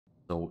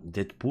So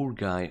that poor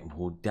guy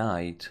who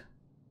died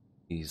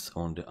is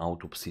on the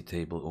autopsy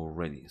table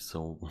already.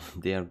 So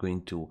they are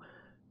going to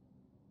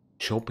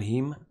chop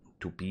him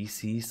to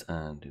pieces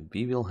and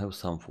we will have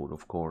some food.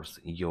 Of course,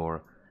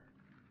 your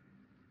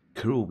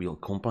crew will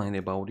complain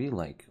about it,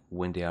 like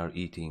when they are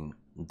eating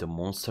the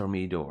monster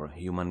meat or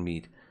human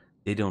meat,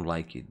 they don't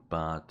like it,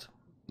 but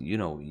you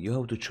know, you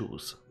have to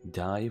choose: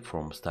 die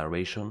from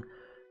starvation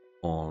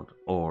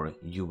or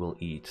you will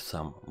eat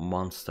some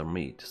monster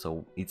meat.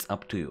 So it's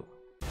up to you.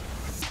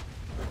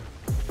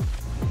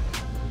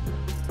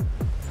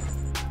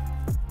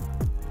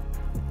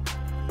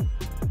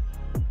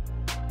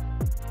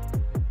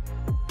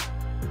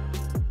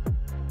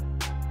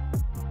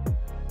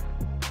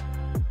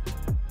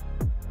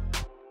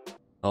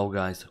 Hello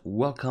guys,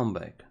 welcome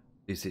back.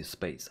 This is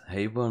Space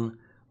Haven.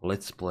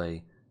 Let's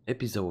play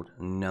episode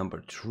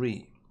number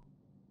 3.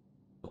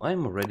 So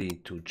I'm ready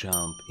to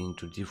jump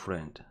into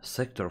different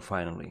sector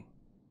finally.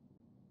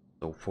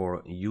 So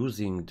for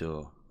using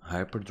the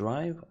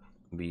hyperdrive,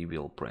 we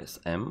will press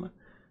M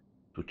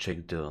to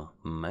check the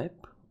map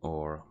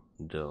or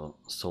the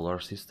solar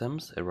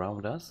systems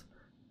around us.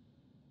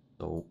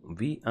 So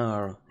we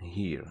are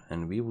here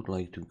and we would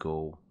like to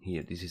go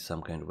here. This is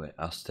some kind of an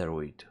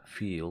asteroid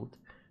field.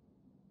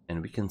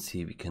 And we can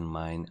see we can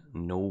mine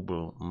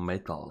noble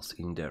metals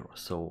in there.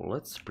 So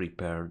let's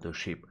prepare the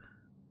ship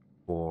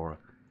for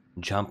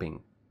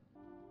jumping.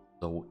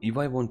 So if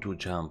I want to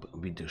jump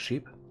with the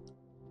ship,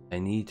 I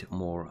need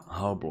more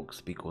hull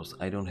blocks because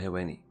I don't have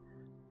any.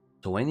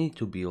 So I need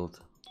to build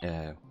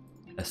a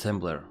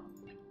assembler.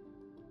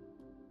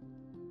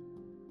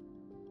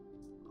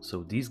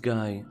 So this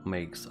guy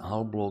makes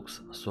hull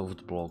blocks,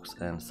 soft blocks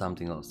and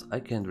something else. I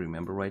can't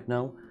remember right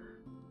now,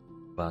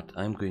 but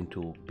I'm going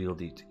to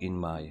build it in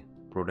my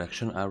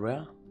production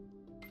area,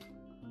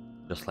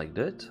 just like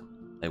that.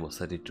 I will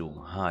set it to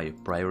high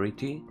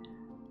priority,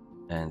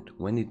 and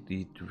when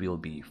it will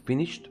be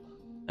finished,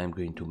 I'm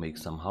going to make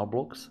some hull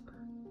blocks.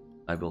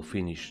 I will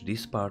finish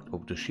this part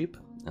of the ship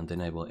and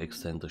then I will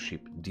extend the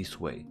ship this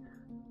way,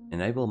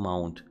 and I will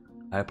mount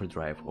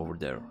hyperdrive over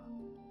there.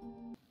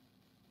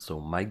 So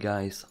my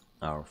guys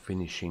are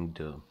finishing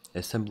the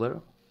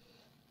assembler.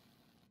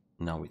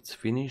 Now it's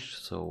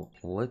finished, so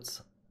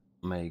let's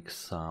make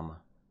some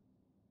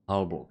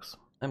hull blocks.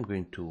 I'm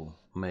going to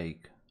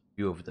make a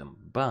few of them,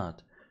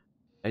 but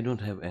I don't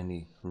have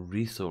any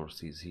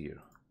resources here.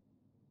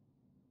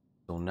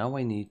 So now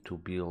I need to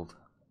build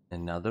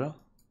another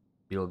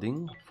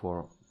building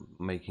for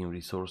making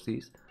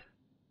resources,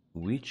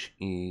 which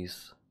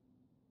is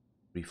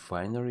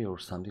refinery or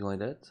something like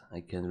that. I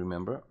can't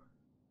remember.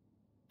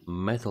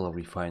 Metal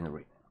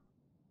refinery.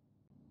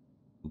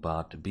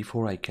 But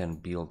before I can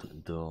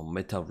build the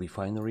metal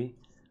refinery,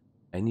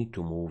 I need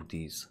to move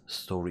this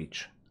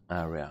storage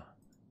area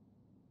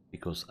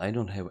because I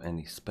don't have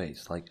any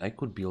space. Like I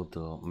could build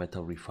the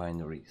metal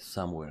refinery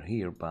somewhere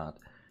here, but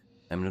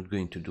I'm not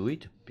going to do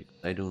it because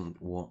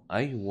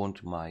I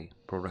want my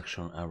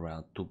production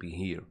area to be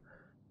here.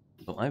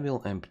 So I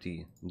will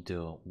empty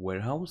the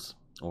warehouse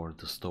or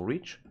the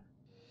storage.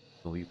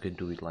 So you can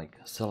do it like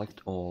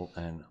select all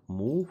and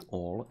move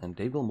all, and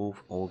they will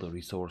move all the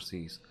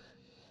resources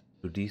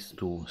to these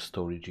two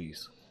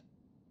storages.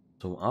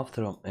 So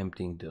after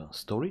emptying the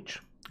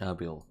storage, I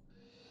will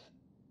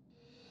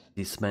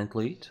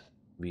dismantle it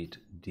with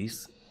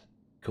this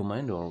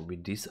command or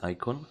with this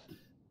icon,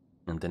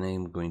 and then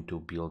I'm going to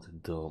build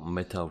the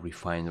metal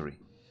refinery.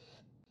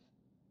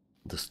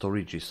 The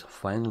storage is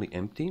finally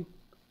empty,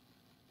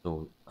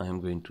 so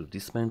I'm going to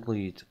dismantle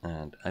it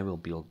and I will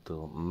build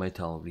the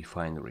metal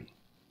refinery.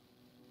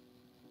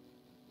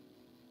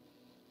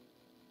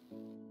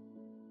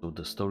 So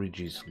the storage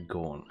is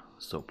gone.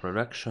 So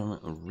production,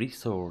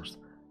 resource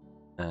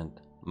and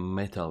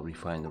metal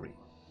refinery.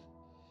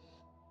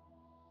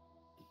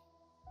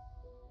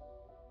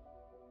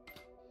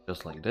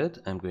 Just like that,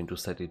 I'm going to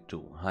set it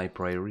to high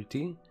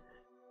priority,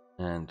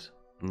 and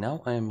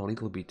now I am a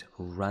little bit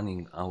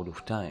running out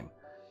of time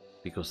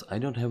because I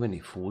don't have any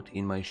food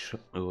in my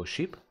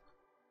ship,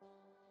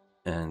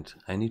 and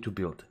I need to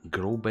build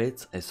grow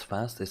beds as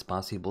fast as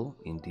possible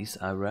in this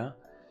area,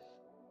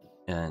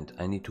 and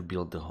I need to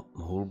build the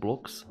hull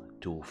blocks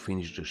to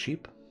finish the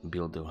ship,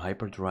 build the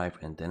hyperdrive,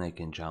 and then I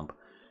can jump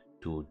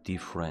to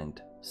different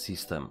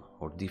system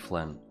or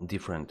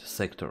different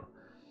sector.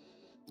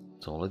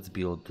 So let's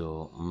build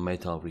the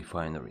metal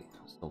refinery.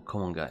 So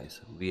come on guys,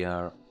 we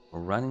are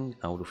running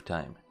out of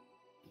time.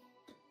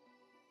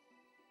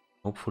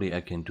 Hopefully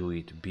I can do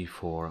it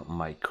before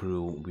my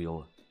crew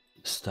will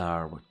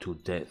starve to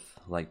death.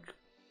 Like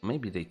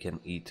maybe they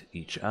can eat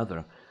each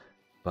other,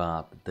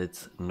 but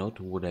that's not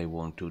what I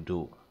want to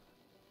do.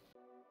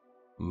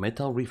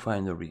 Metal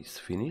refinery is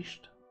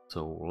finished,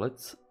 so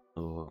let's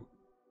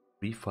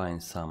refine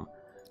some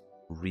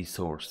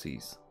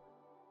resources,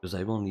 because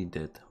I will need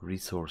that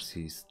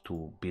resources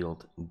to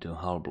build the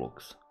hull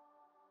blocks.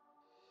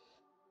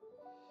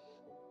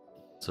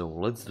 So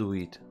let's do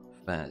it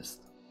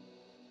fast.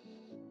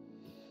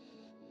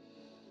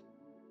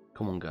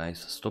 Come on guys,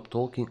 stop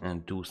talking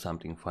and do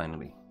something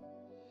finally.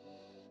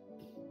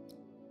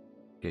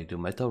 Okay, the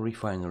metal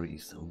refinery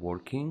is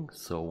working,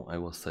 so I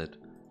will set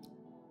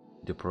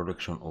the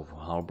production of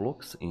hull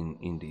blocks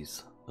in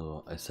this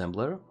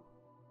assembler,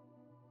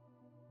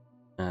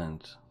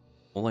 and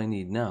all I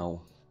need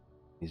now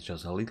is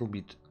just a little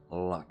bit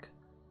luck,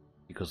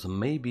 because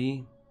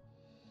maybe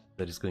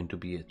there is going to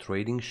be a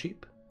trading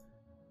ship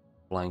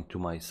flying to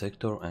my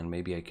sector, and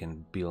maybe I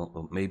can build,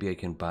 or maybe I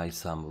can buy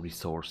some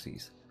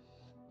resources.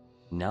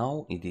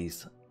 Now it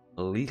is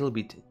a little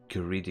bit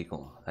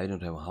critical. I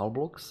don't have hull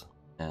blocks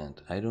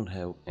and I don't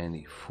have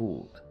any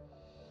food.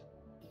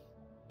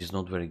 It's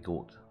not very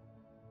good.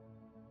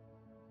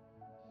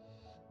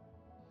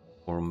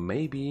 Or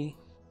maybe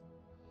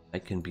I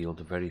can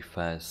build a very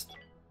fast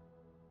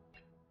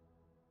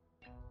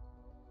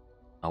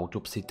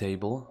autopsy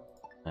table,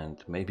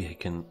 and maybe I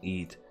can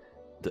eat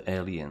the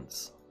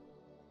aliens.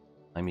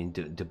 I mean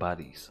the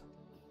bodies.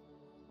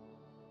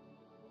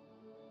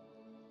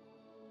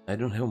 I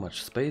don't have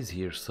much space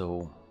here,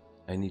 so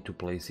I need to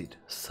place it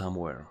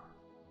somewhere.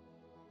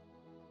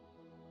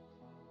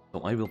 So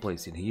I will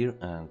place it here,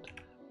 and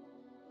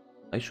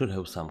I should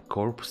have some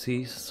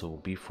corpses, so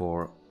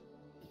before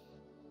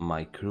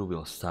my crew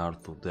will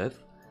starve to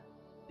death,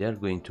 they are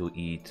going to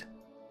eat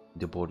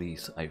the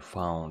bodies I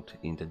found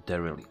in the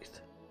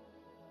derelict.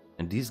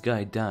 And this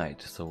guy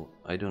died, so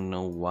I don't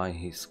know why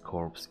his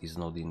corpse is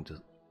not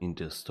in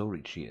the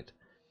storage yet.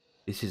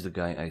 This is the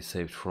guy I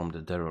saved from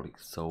the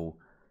derelict, so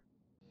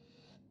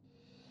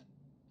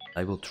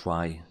I will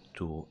try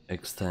to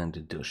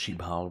extend the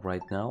ship hull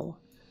right now.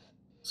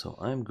 So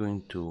I'm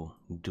going to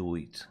do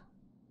it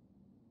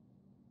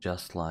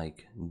just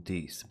like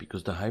this,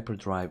 because the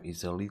hyperdrive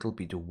is a little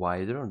bit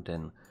wider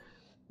than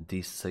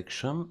this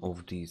section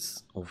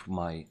of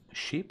my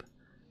ship.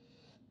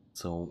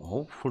 So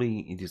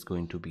hopefully it is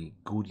going to be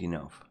good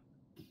enough.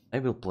 I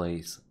will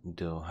place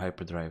the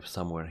hyperdrive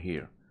somewhere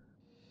here,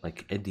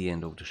 like at the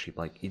end of the ship.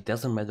 Like, it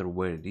doesn't matter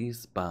where it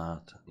is,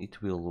 but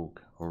it will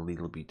look a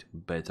little bit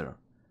better.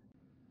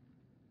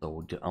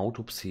 So the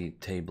autopsy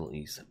table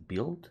is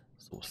built,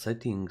 so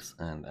settings,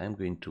 and I'm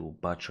going to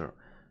butcher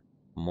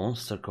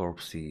monster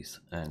corpses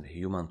and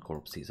human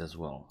corpses as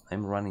well.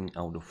 I'm running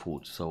out of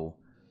food, so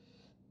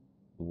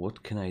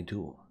what can I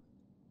do?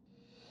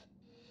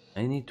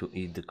 I need to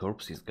eat the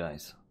corpses,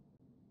 guys.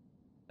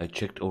 I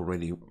checked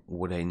already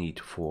what I need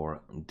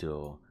for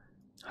the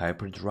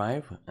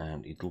hyperdrive,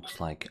 and it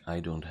looks like I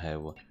don't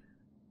have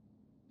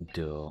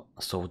the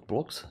soft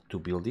blocks to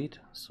build it.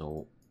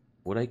 So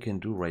what I can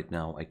do right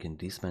now, I can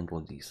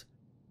dismantle this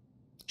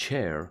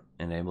chair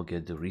and I will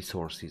get the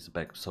resources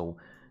back. So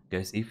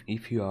guys,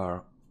 if you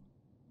are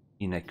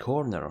in a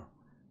corner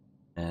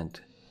and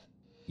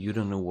you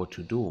don't know what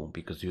to do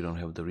because you don't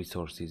have the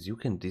resources, you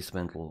can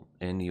dismantle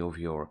any of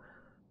your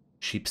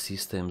ship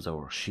systems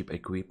or ship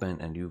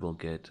equipment and you will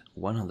get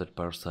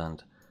 100%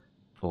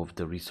 of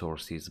the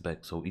resources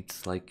back. So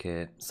it's like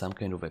some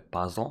kind of a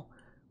puzzle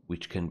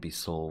which can be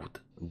solved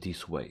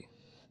this way.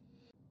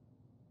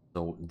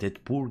 So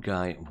that poor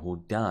guy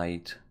who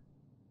died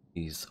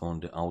is on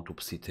the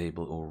autopsy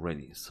table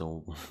already,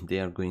 so they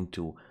are going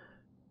to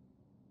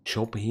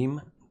chop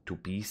him to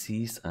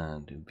pieces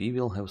and we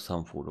will have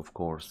some food. Of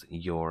course,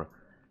 your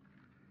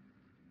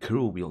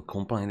crew will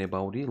complain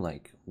about it,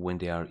 like when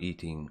they are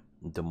eating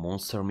the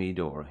monster meat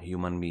or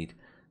human meat,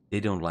 they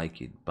don't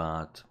like it,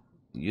 but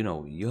you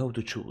know, you have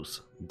to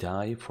choose: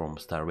 die from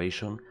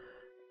starvation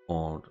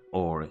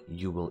or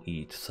you will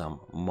eat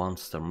some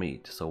monster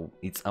meat. So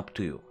it's up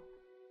to you.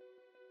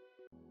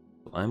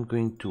 I'm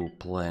going to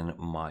plan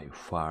my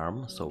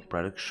farm, so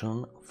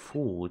production,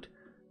 food,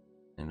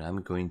 and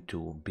I'm going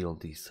to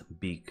build this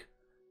big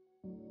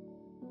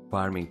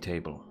farming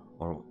table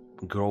or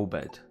grow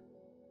bed.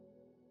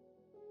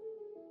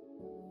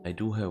 I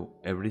do have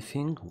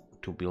everything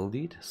to build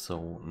it,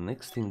 so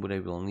next thing what I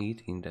will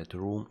need in that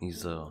room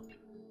is a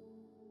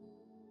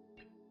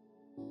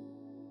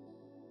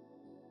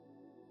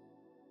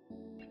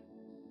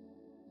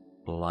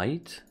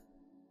light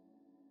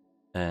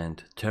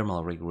and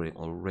thermal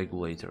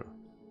regulator.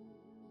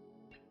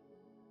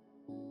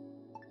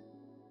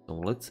 So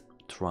let's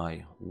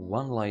try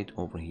one light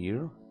over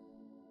here,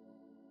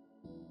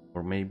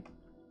 or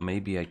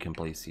maybe I can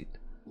place it.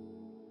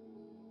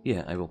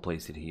 Yeah, I will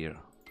place it here,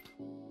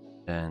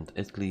 and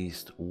at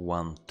least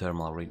one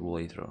thermal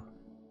regulator.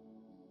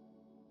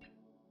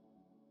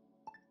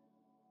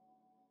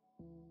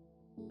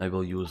 I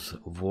will use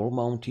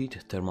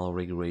wall-mounted thermal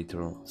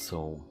regulator,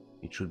 so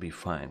it should be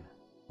fine.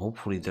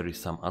 Hopefully there is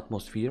some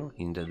atmosphere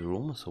in that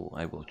room, so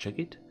I will check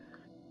it.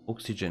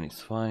 Oxygen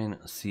is fine,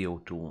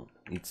 CO2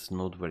 it's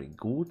not very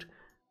good,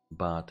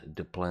 but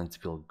the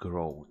plants will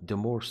grow. The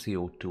more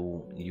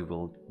CO2 you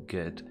will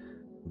get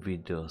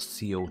with the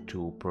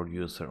CO2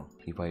 producer,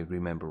 if I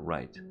remember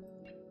right.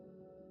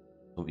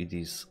 So it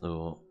is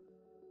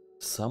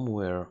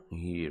somewhere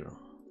here.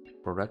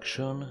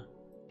 Production.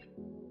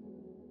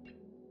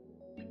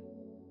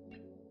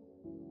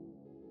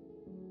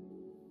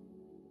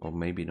 Or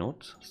maybe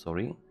not,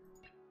 sorry.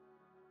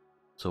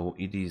 So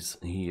it is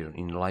here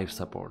in life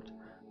support,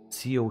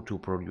 CO2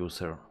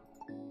 producer.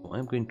 So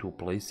I'm going to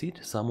place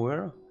it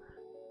somewhere,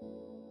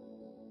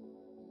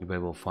 if I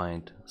will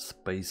find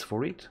space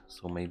for it.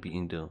 So maybe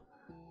in the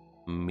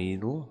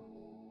middle,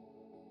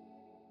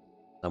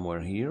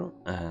 somewhere here,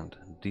 and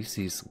this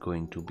is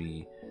going to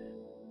be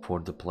for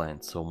the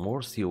plants. So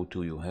more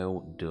CO2 you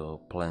have, the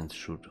plants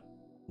should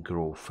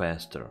grow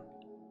faster.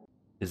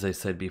 As I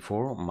said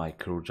before, my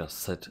crew just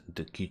set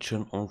the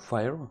kitchen on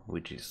fire,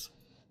 which is,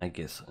 I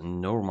guess,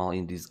 normal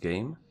in this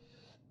game.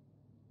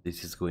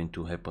 This is going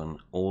to happen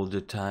all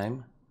the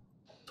time,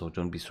 so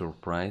don't be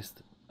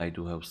surprised. I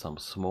do have some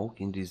smoke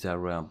in this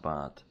area,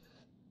 but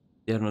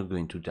they are not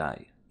going to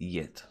die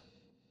yet.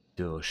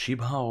 The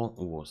ship hull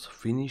was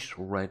finished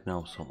right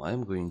now, so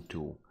I'm going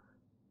to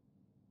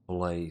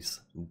place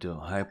the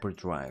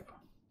hyperdrive.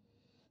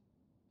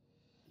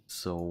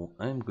 So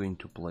I'm going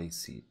to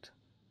place it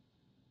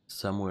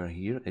somewhere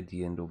here at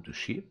the end of the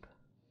ship,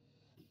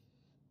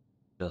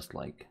 just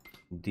like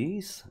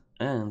this,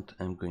 and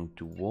I'm going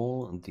to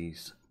wall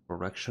this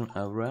production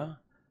area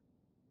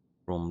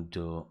from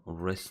the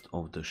rest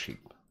of the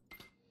ship,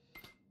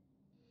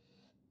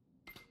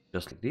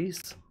 just like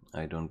this.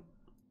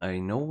 I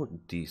know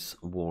these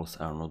walls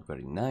are not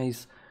very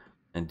nice,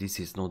 and this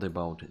is not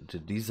about the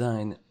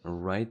design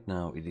right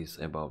now, it is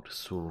about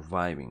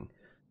surviving.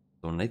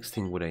 So next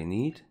thing what I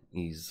need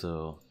is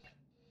a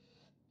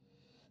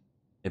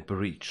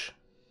bridge.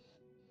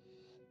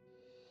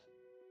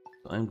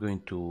 So I'm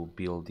going to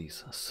build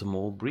this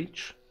small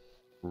bridge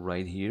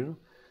right here,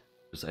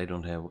 because I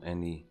don't have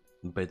any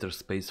better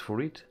space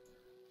for it.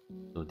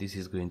 So this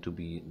is going to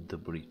be the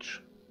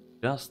bridge,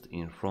 just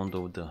in front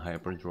of the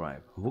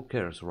hyperdrive. Who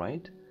cares,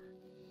 right?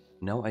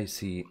 Now I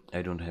see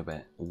I don't have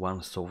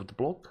one soft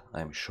block,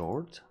 I'm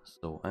short,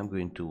 so I'm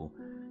going to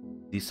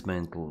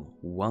dismantle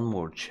one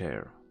more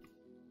chair.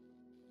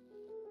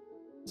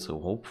 So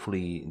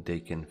hopefully they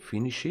can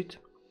finish it.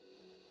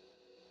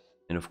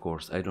 And of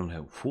course I don't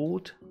have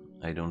food,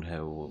 I don't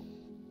have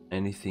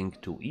anything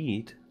to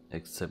eat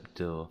except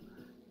the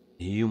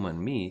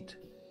human meat,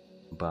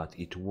 but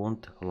it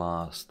won't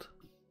last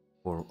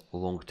for a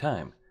long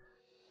time.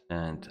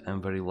 And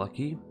I'm very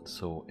lucky,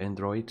 so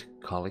Android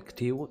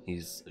Collective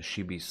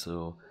should be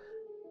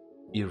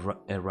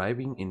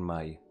arriving in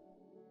my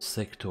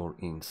sector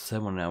in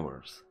 7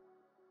 hours.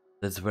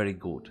 That's very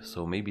good,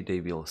 so maybe they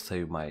will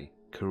save my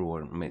crew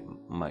or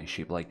my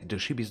ship. Like, the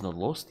ship is not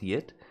lost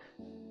yet,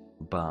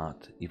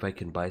 but if I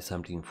can buy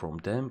something from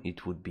them,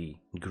 it would be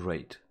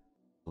great.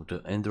 So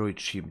the Android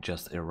ship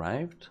just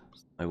arrived.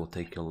 I will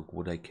take a look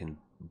what I can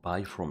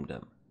buy from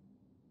them.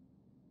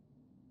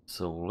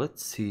 So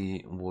let's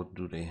see, what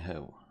do they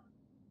have.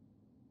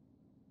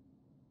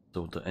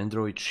 So the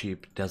Android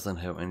ship doesn't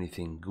have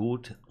anything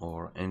good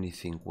or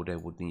anything what I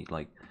would need.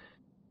 Like,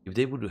 if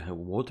they would have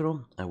water,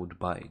 I would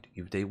buy it.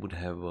 If they would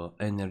have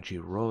energy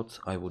rods,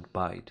 I would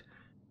buy it.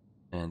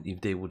 And if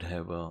they would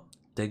have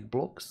tech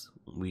blocks,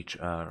 which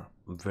are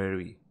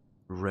very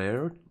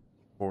rare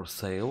for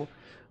sale,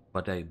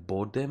 but I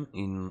bought them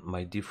in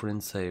my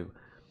different save,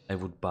 I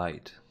would buy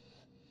it.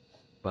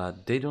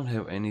 But they don't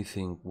have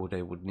anything what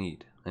I would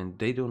need, and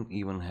they don't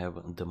even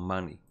have the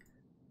money.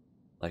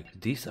 Like,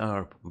 these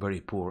are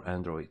very poor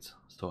androids,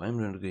 so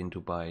I'm not going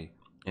to buy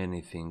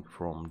anything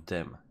from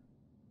them.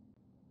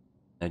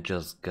 I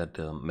just got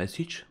a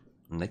message,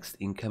 next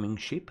incoming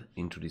ship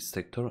into this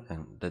sector,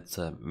 and that's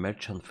a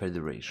Merchant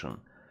Federation.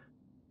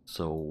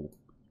 So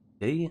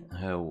they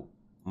have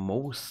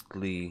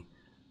mostly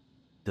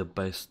the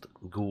best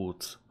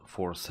goods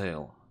for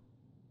sale.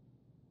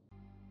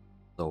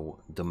 So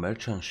the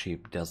merchant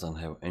ship doesn't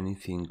have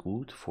anything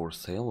good for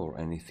sale or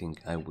anything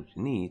I would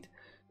need,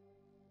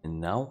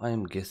 and now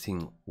I'm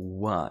guessing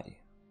why.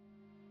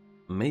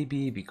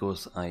 Maybe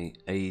because I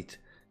ate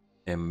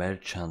a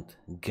merchant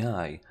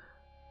guy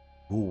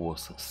who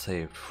was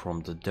saved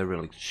from the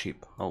derelict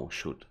ship. Oh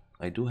shoot,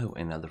 I do have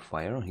another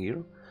fire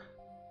here.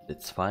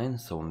 That's fine,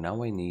 so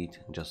now I need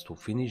just to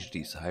finish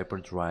this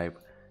hyperdrive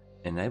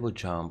and I will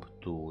jump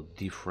to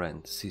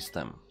different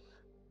system.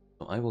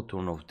 So I will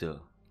turn off the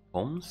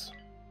comms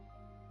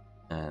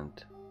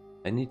and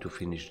I need to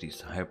finish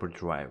this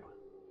hyperdrive.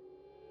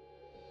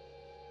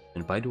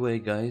 And by the way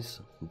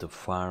guys, the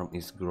farm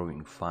is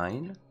growing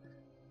fine,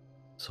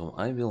 so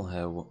I will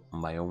have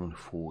my own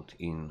food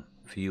in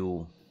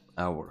few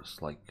hours,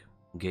 like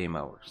game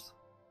hours.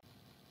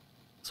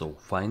 So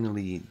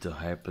finally the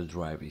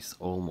hyperdrive is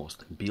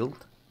almost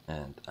built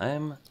and I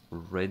am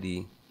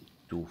ready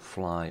to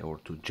fly or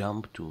to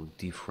jump to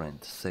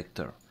different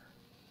sector.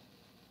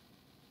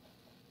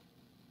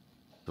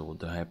 So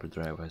the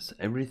hyperdrive has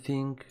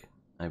everything.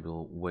 I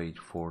will wait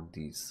for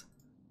these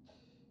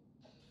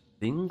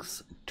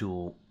things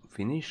to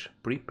finish.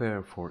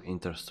 Prepare for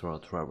interstellar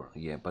travel.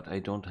 Yeah, but I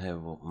don't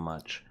have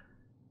much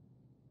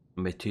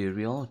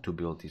material to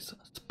build these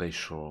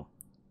special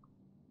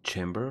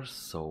chambers,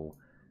 so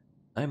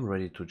I'm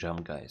ready to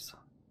jump guys.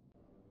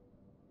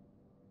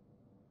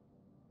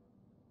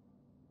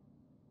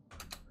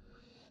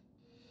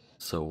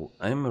 So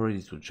I'm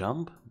ready to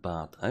jump,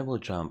 but I will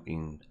jump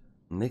in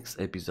next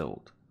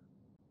episode.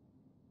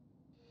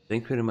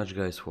 Thank you very much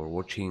guys for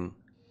watching.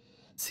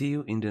 See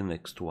you in the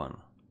next one.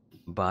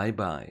 Bye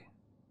bye.